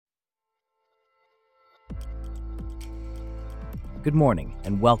Good morning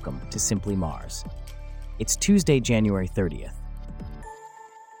and welcome to Simply Mars. It's Tuesday, January 30th.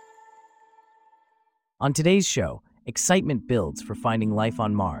 On today's show, excitement builds for finding life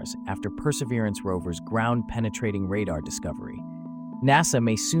on Mars after Perseverance rover's ground-penetrating radar discovery. NASA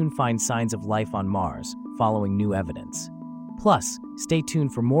may soon find signs of life on Mars following new evidence. Plus, stay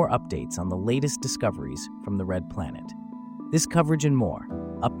tuned for more updates on the latest discoveries from the Red Planet. This coverage and more,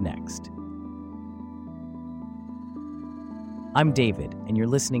 up next. I'm David, and you're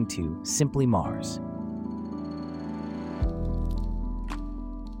listening to Simply Mars.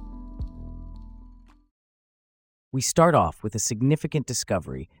 We start off with a significant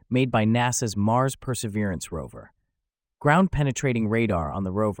discovery made by NASA's Mars Perseverance rover. Ground-penetrating radar on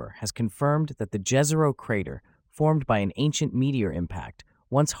the rover has confirmed that the Jezero crater, formed by an ancient meteor impact,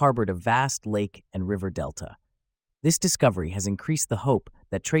 once harbored a vast lake and river delta. This discovery has increased the hope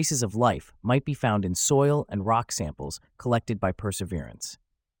that traces of life might be found in soil and rock samples collected by Perseverance.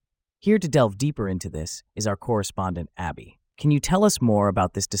 Here to delve deeper into this is our correspondent, Abby. Can you tell us more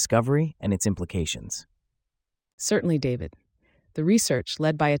about this discovery and its implications? Certainly, David. The research,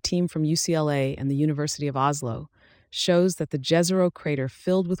 led by a team from UCLA and the University of Oslo, shows that the Jezero crater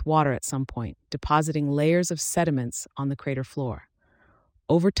filled with water at some point, depositing layers of sediments on the crater floor.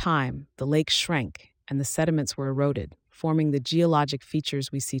 Over time, the lake shrank and the sediments were eroded, forming the geologic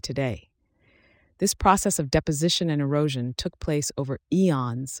features we see today. This process of deposition and erosion took place over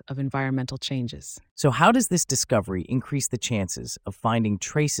eons of environmental changes. So how does this discovery increase the chances of finding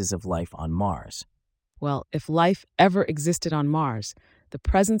traces of life on Mars? Well, if life ever existed on Mars, the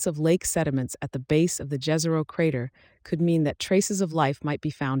presence of lake sediments at the base of the Jezero crater could mean that traces of life might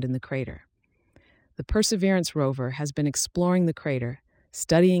be found in the crater. The Perseverance rover has been exploring the crater,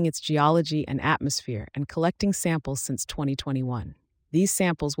 studying its geology and atmosphere, and collecting samples since 2021. These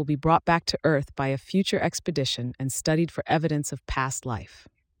samples will be brought back to Earth by a future expedition and studied for evidence of past life.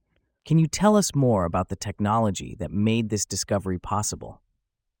 Can you tell us more about the technology that made this discovery possible?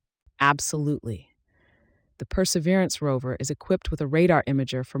 Absolutely. The Perseverance rover is equipped with a radar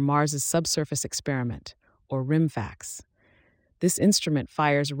imager for Mars's subsurface experiment, or RIMFAX. This instrument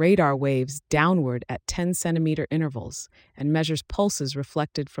fires radar waves downward at 10-centimeter intervals and measures pulses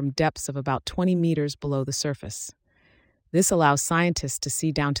reflected from depths of about 20 meters below the surface. This allows scientists to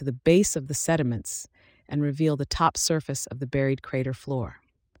see down to the base of the sediments and reveal the top surface of the buried crater floor.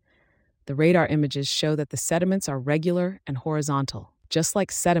 The radar images show that the sediments are regular and horizontal, just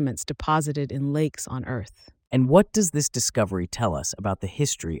like sediments deposited in lakes on Earth. And what does this discovery tell us about the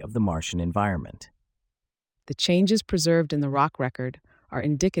history of the Martian environment? The changes preserved in the rock record are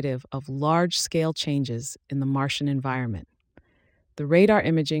indicative of large-scale changes in the Martian environment. The radar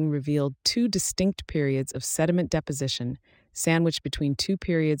imaging revealed two distinct periods of sediment deposition sandwiched between two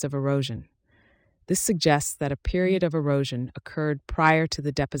periods of erosion. This suggests that a period of erosion occurred prior to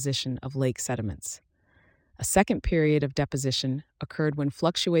the deposition of lake sediments. A second period of deposition occurred when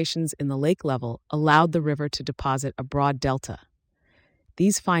fluctuations in the lake level allowed the river to deposit a broad delta.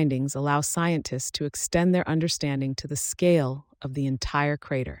 These findings allow scientists to extend their understanding to the scale of the entire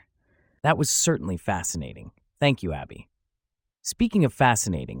crater. That was certainly fascinating. Thank you, Abby. Speaking of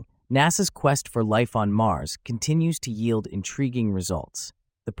fascinating, NASA's quest for life on Mars continues to yield intriguing results.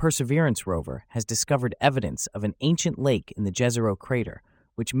 The Perseverance rover has discovered evidence of an ancient lake in the Jezero crater,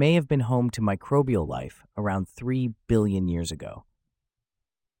 which may have been home to microbial life around 3 billion years ago.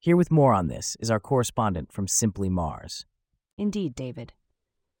 Here with more on this is our correspondent from Simply Mars. Indeed, David.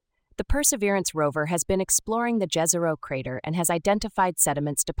 The Perseverance rover has been exploring the Jezero crater and has identified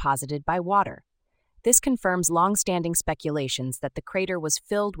sediments deposited by water. This confirms long-standing speculations that the crater was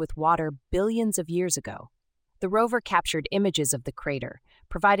filled with water billions of years ago. The rover captured images of the crater,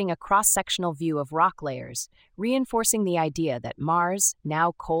 providing a cross-sectional view of rock layers, reinforcing the idea that Mars,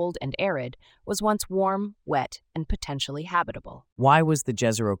 now cold and arid, was once warm, wet, and potentially habitable. Why was the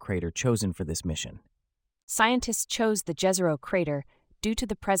Jezero crater chosen for this mission? Scientists chose the Jezero crater due to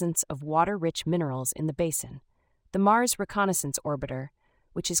the presence of water-rich minerals in the basin. The Mars Reconnaissance Orbiter,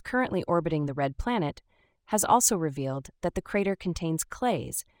 which is currently orbiting the Red Planet, has also revealed that the crater contains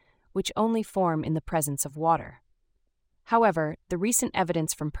clays, which only form in the presence of water. However, the recent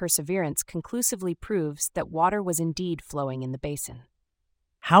evidence from Perseverance conclusively proves that water was indeed flowing in the basin.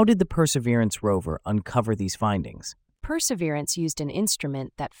 How did the Perseverance rover uncover these findings? Perseverance used an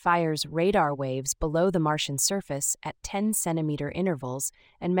instrument that fires radar waves below the Martian surface at 10-centimeter intervals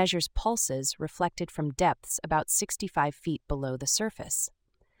and measures pulses reflected from depths about 65 feet below the surface.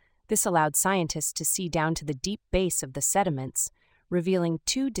 This allowed scientists to see down to the deep base of the sediments, revealing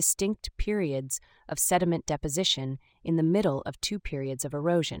two distinct periods of sediment deposition in the middle of two periods of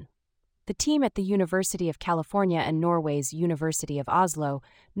erosion. The team at the University of California and Norway's University of Oslo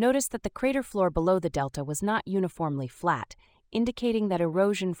noticed that the crater floor below the delta was not uniformly flat, indicating that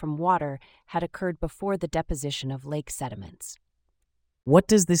erosion from water had occurred before the deposition of lake sediments. What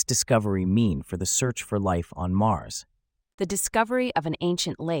does this discovery mean for the search for life on Mars? The discovery of an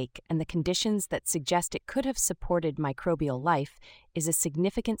ancient lake and the conditions that suggest it could have supported microbial life is a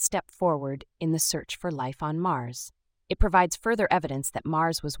significant step forward in the search for life on Mars. It provides further evidence that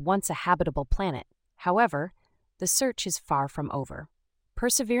Mars was once a habitable planet. However, the search is far from over.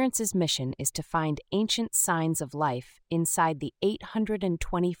 Perseverance's mission is to find ancient signs of life inside the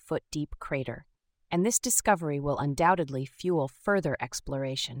 820-foot-deep crater, and this discovery will undoubtedly fuel further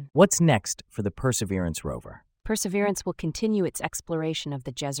exploration. What's next for the Perseverance rover? Perseverance will continue its exploration of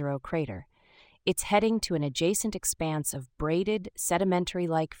the Jezero crater. It's heading to an adjacent expanse of braided,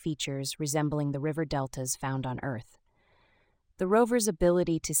 sedimentary-like features resembling the river deltas found on Earth. The rover's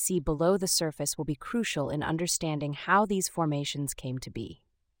ability to see below the surface will be crucial in understanding how these formations came to be.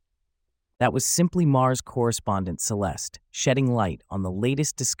 That was Simply Mars correspondent Celeste shedding light on the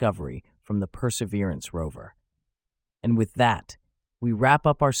latest discovery from the Perseverance rover. And with that, we wrap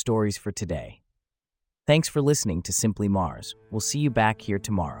up our stories for today. Thanks for listening to Simply Mars. We'll see you back here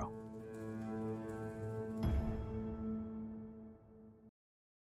tomorrow.